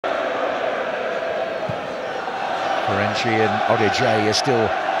Ferenczi and Odegaye are still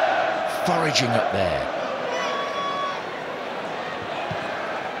foraging up there.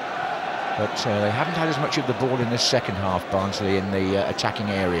 But they haven't had as much of the ball in the second half, Barnsley, in the attacking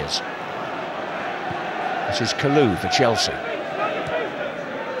areas. This is Kalou for Chelsea.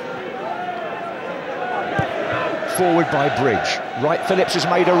 Forward by Bridge. Wright Phillips has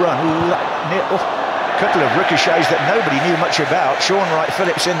made a run. A couple of ricochets that nobody knew much about. Sean Wright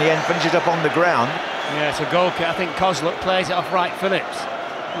Phillips in the end finishes up on the ground. Yeah, it's a goal kick. I think Kozluk plays it off Wright Phillips.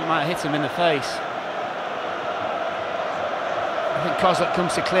 It might hit him in the face. I think Kozluk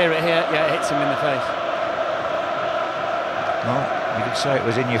comes to clear it here. Yeah, it hits him in the face. Well, you could say it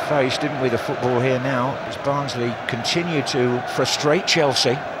was in your face, didn't we, the football here now, as Barnsley continue to frustrate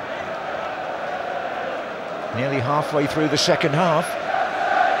Chelsea. Nearly halfway through the second half.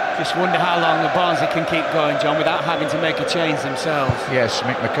 Just wonder how long the Barnsley can keep going, John, without having to make a change themselves. Yes,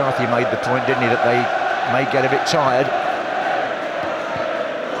 Mick McCarthy made the point, didn't he, that they may get a bit tired.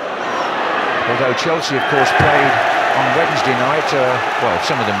 Although Chelsea, of course, played on Wednesday night, well,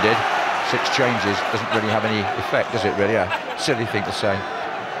 some of them did. 6 changes, doesn't really have any effect, does it really? A silly thing to say.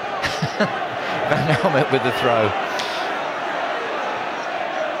 Van Helmet with the throw.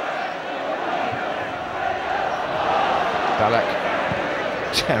 Ballack,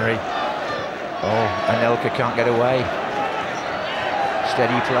 Terry. Oh, Anelka can't get away.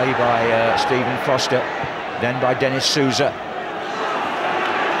 Steady play by Stephen Foster, then by Dennis Souza.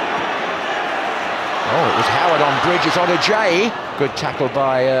 Oh, it was Howard on Bridge, it's Odegaye. Good tackle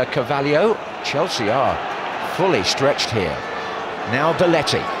by Carvalho. Chelsea are fully stretched here. Now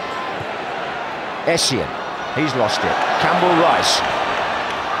Belletti. Essien, he's lost it. Campbell Rice.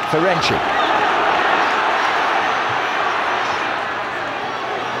 Ferenczi.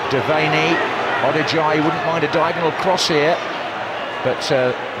 Devaney. Odegaye wouldn't mind a diagonal cross here. But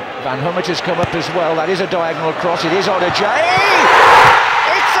Van Hummert has come up as well. That is a diagonal cross. It is Odegaye.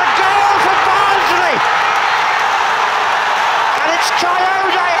 It's a goal for Barnsley. And it's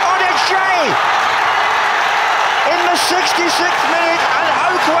Kayode Odegaye in the 66th minute, and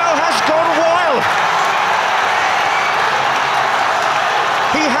Oakwell has gone wild.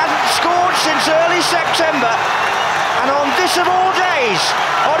 He hadn't scored since early September, and on this of all days,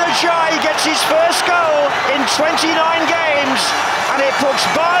 Odegaye gets his first goal in 29 games, and it puts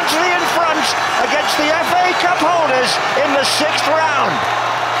Barnsley in front against the FA Cup holders in the 6th round.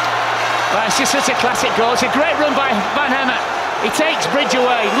 Well, it's just such a classic goal. It's a great run by Van Hemert. He takes Bridge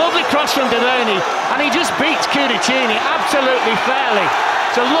away, lovely cross from Delaney, and he just beats Cudicini absolutely fairly.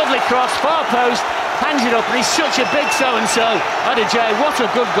 It's a lovely cross, far post, hangs it up, and he's such a big so-and-so. Odegaye, what a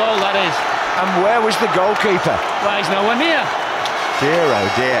good goal that is. And where was the goalkeeper? Well, he's nowhere near. Dear, oh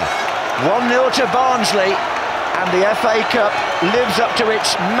dear. 1-0 to Barnsley, and the FA Cup lives up to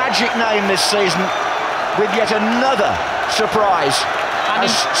its magic name this season with yet another surprise. And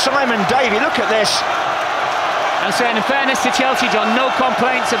as Simon Davey, look at this. I'm saying, in fairness to Chelsea, John, no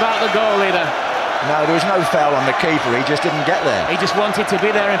complaints about the goal either. No, there was no foul on the keeper, he just didn't get there. He just wanted to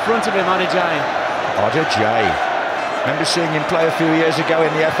be there in front of him, Odegaye. Odegaye. Remember seeing him play a few years ago in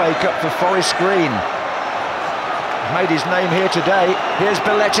the FA Cup for Forest Green. Made his name here today. Here's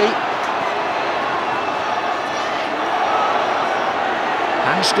Belletti.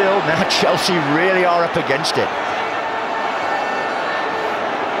 And still, now Chelsea really are up against it.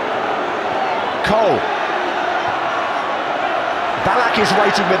 Cole. Ballack is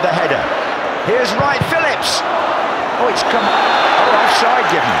waiting with the header. Here's Wright Phillips. Oh, it's come. Oh, offside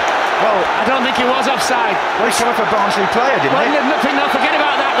given. Well, I don't think he was offside. Well, he's come up a Barnsley player, didn't he? No, forget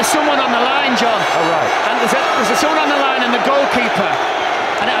about that. There's someone on the line, John. Oh, right. And there's someone on the line and the goalkeeper.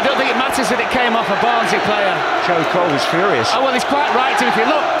 And I don't think it matters that it came off a Barnsley player. Joe Cole was furious. Oh, well, he's quite right to. If you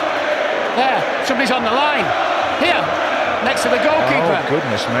look, there, somebody's on the line. Here, next to the goalkeeper. Oh,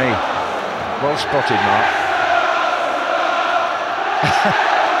 goodness me. Well spotted, Mark.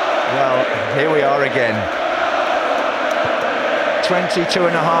 Well, here we are again.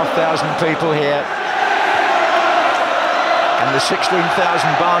 22,500 people here. And the 16,000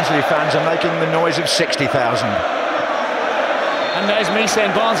 Barnsley fans are making the noise of 60,000. And there's me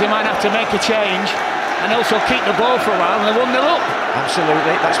saying Barnsley might have to make a change and also keep the ball for a while, and they're 1-0 up.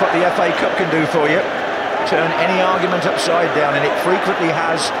 Absolutely, that's what the FA Cup can do for you. Turn any argument upside down, and it frequently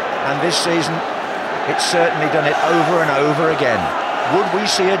has, and this season it's certainly done it over and over again. Would we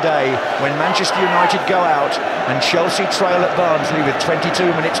see a day when Manchester United go out and Chelsea trail at Barnsley with 22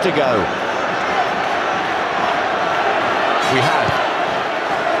 minutes to go? We have.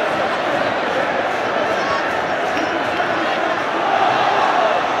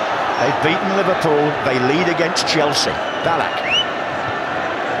 They've beaten Liverpool, they lead against Chelsea. Ballack.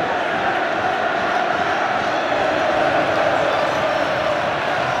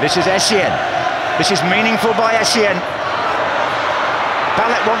 This is Essien. This is meaningful by Essien.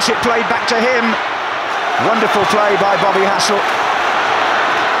 Balak wants it played back to him. Wonderful play by Bobby Hassel.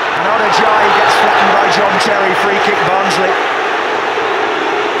 And Odajai gets flattened by John Terry. Free kick, Barnsley.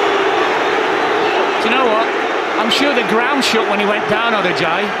 Do you know what? I'm sure the ground shook when he went down,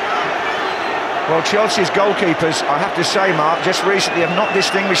 Odajai. Well, Chelsea's goalkeepers, I have to say, Mark, just recently have not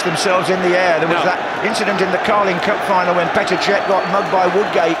distinguished themselves in the air. There was that incident in the Carling Cup final when Petr Cech got mugged by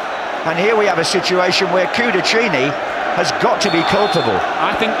Woodgate. And here we have a situation where Kudacini has got to be culpable.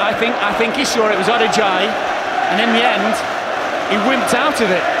 I think he saw it was Odajai, and in the end, he wimped out of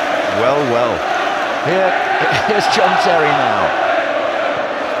it. Well. Here's John Terry now.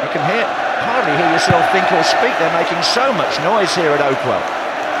 You can hardly hear yourself think or speak. They're making so much noise here at Oakwell.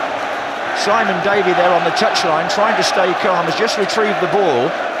 Simon Davey there on the touchline, trying to stay calm, has just retrieved the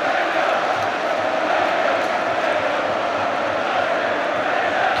ball.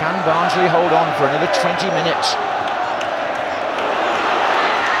 Can Barnsley hold on for another 20 minutes?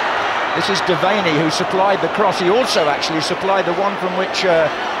 This is Devaney who supplied the cross. He also actually supplied the one from which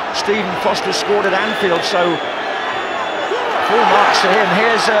Stephen Foster scored at Anfield, so full marks to him.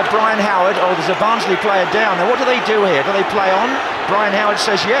 Here's Brian Howard. Oh, there's a Barnsley player down. Now what do they do here? Do they play on? Brian Howard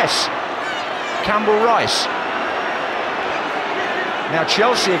says yes. Campbell Rice. Now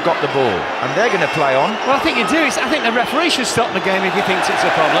Chelsea have got the ball and they're going to play on. Well, I think you do. I think the referee should stop the game if he thinks it's a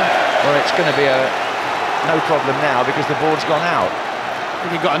problem. Well, it's going to be no problem now because the ball's gone out. I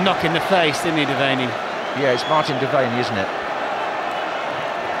think he got a knock in the face, didn't he, Devaney? Yeah, it's Martin Devaney, isn't it?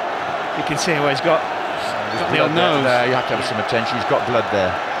 You can see where he's got the old nose. There. You have to have some attention. He's got blood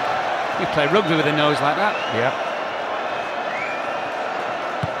there. You play rugby with a nose like that. Yeah.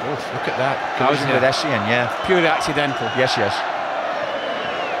 Oof, look at that. Collision with Essien, yeah. Purely accidental. Yes.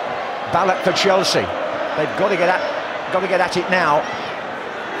 Balak for Chelsea. They've got to get at it now.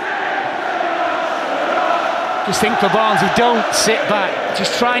 Just think for Barnsley, don't sit back.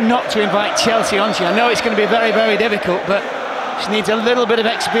 Just try not to invite Chelsea onto you. I know it's going to be very, very difficult, but she needs a little bit of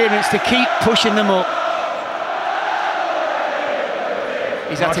experience to keep pushing them up.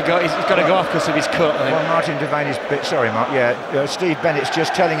 He's got to go off because of his cut. Well, Martin Devaney's sorry, Mark. Yeah, Steve Bennett's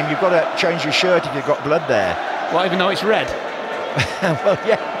just telling him you've got to change your shirt if you've got blood there. Well, even though it's red. Well,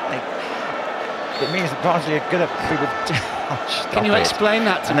 yeah. It means that Barnsley are going to be with... Can you explain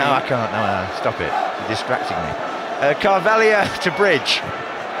that to me? No, I can't. No, stop it. You're distracting me. Carvalho to Bridge.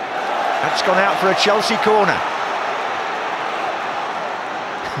 That's gone out for a Chelsea corner.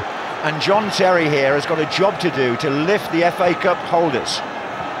 And John Terry here has got a job to do to lift the FA Cup holders.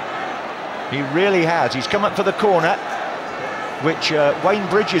 He really has. He's come up for the corner, which Wayne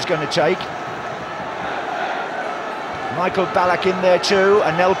Bridge is going to take. Michael Balak in there too,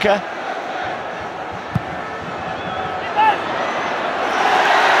 Anelka.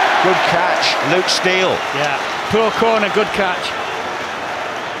 Good catch, Luke Steele. Yeah, poor corner, good catch.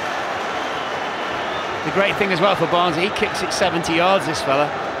 The great thing as well for Barnsley, he kicks it 70 yards, this fella.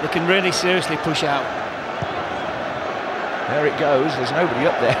 They can really seriously push out. There it goes. There's nobody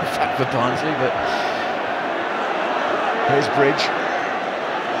up there, in fact, for Barnsley, but here's Bridge.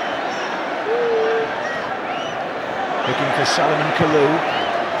 Looking for Salomon Kalou.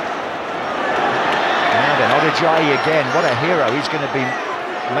 Now then, Odajai again. What a hero he's going to be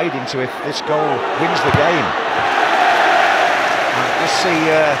made into if this goal wins the game. Let's see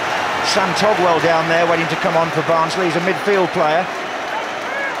Sam Togwell down there waiting to come on for Barnsley. He's a midfield player.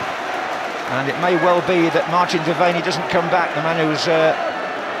 And it may well be that Martin Devaney doesn't come back, the man who's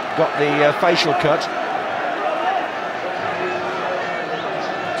got the facial cut.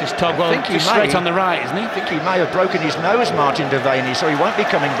 Just Togwell just straight on the right, isn't he? I think he may have broken his nose, Martin Devaney, so he won't be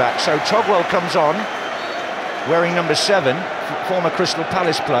coming back. So Togwell comes on, wearing number 7, former Crystal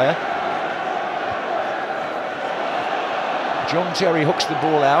Palace player. John Terry hooks the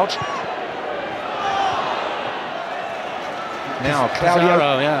ball out. Now Claudio,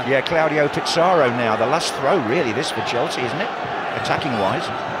 Pizarro, Claudio Pizarro now. The last throw, really, this for Chelsea, isn't it? Attacking-wise.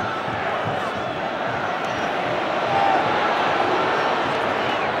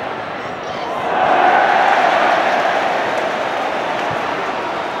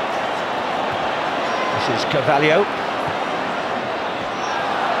 This is Carvalho.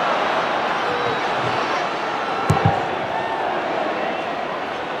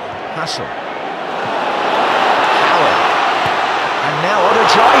 Hassel. Now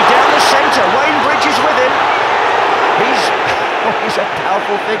Odajai down the centre. Wayne Bridge is with him. He's a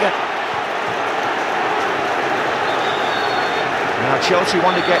powerful figure. Now Chelsea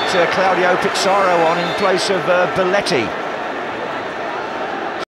want to get Claudio Pizarro on in place of Belletti.